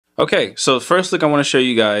Okay, so the first lick I want to show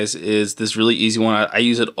you guys is this really easy one. I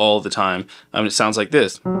use it all the time. It sounds like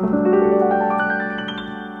this.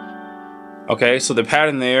 Okay, so the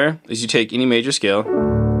pattern there is you take any major scale.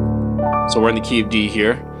 So we're in the key of D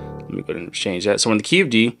here. Let me go ahead and change that. So we're in the key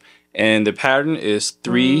of D, and the pattern is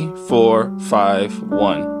 3, 4, 5,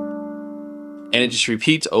 1. And it just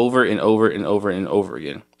repeats over and over and over and over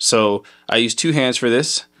again. So I use two hands for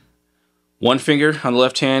this. One finger on the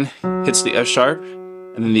left hand hits the F sharp,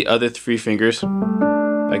 and then the other three fingers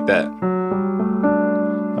like that.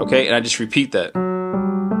 Okay, and I just repeat that.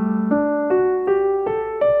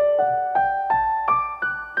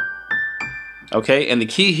 Okay, and the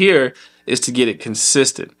key here is to get it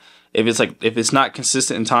consistent. If it's not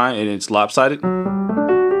consistent in time and it's lopsided,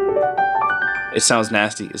 it sounds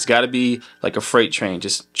nasty. It's got to be like a freight train,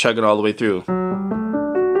 just chugging all the way through.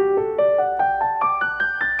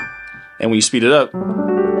 And when you speed it up,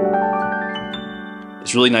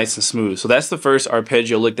 it's really nice and smooth. So that's the first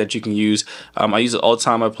arpeggio lick that you can use. I use it all the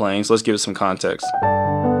time while playing, so let's give it some context.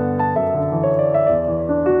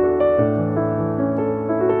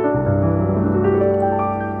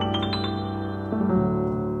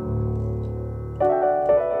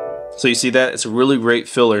 So you see that? It's a really great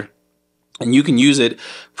filler. And you can use it,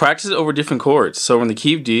 practice it over different chords. So we're in the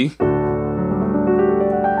key of D.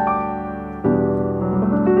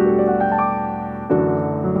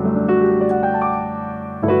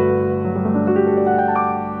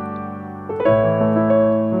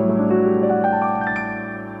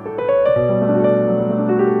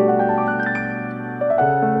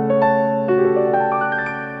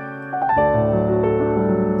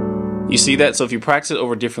 You see that? So if you practice it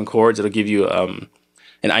over different chords, it'll give you an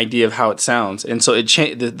idea of how it sounds. And so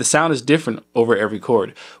the sound is different over every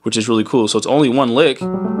chord, which is really cool. So it's only one lick,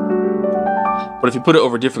 but if you put it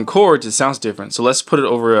over different chords, it sounds different. So let's put it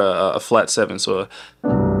over a flat 7. So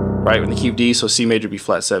right in the key of D, so C major B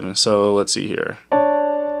flat 7. So let's see here.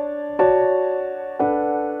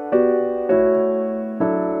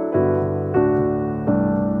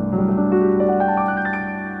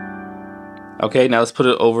 Okay, now let's put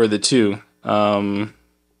it over the 2.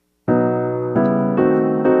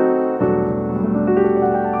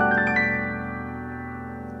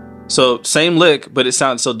 So same lick, but it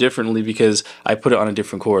sounds so differently because I put it on a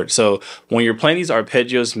different chord. So when you're playing these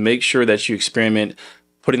arpeggios, make sure that you experiment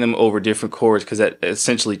putting them over different chords, because that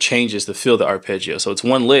essentially changes the feel of the arpeggio. So it's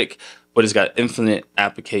one lick, but it's got infinite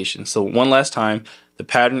applications. So one last time, the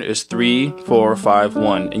pattern is 3, 4, 5,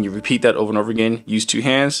 1, and you repeat that over and over again. Use two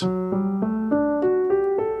hands.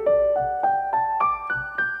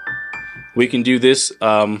 We can do this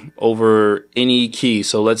over any key.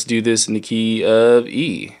 So let's do this in the key of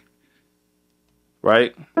E.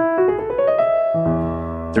 Right?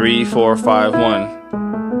 3, 4, 5, 1.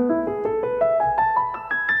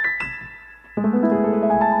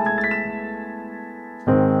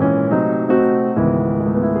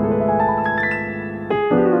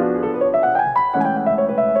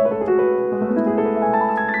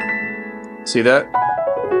 See that?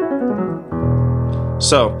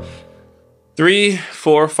 So 3,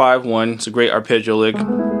 4, 5, 1. It's a great arpeggio lick.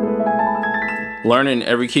 Learn it in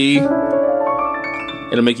every key.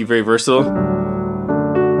 It'll make you very versatile.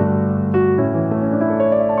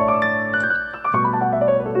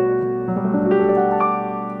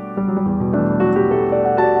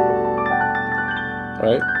 All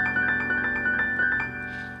right.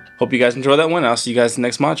 Hope you guys enjoy that one. I'll see you guys in the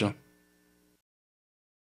next module.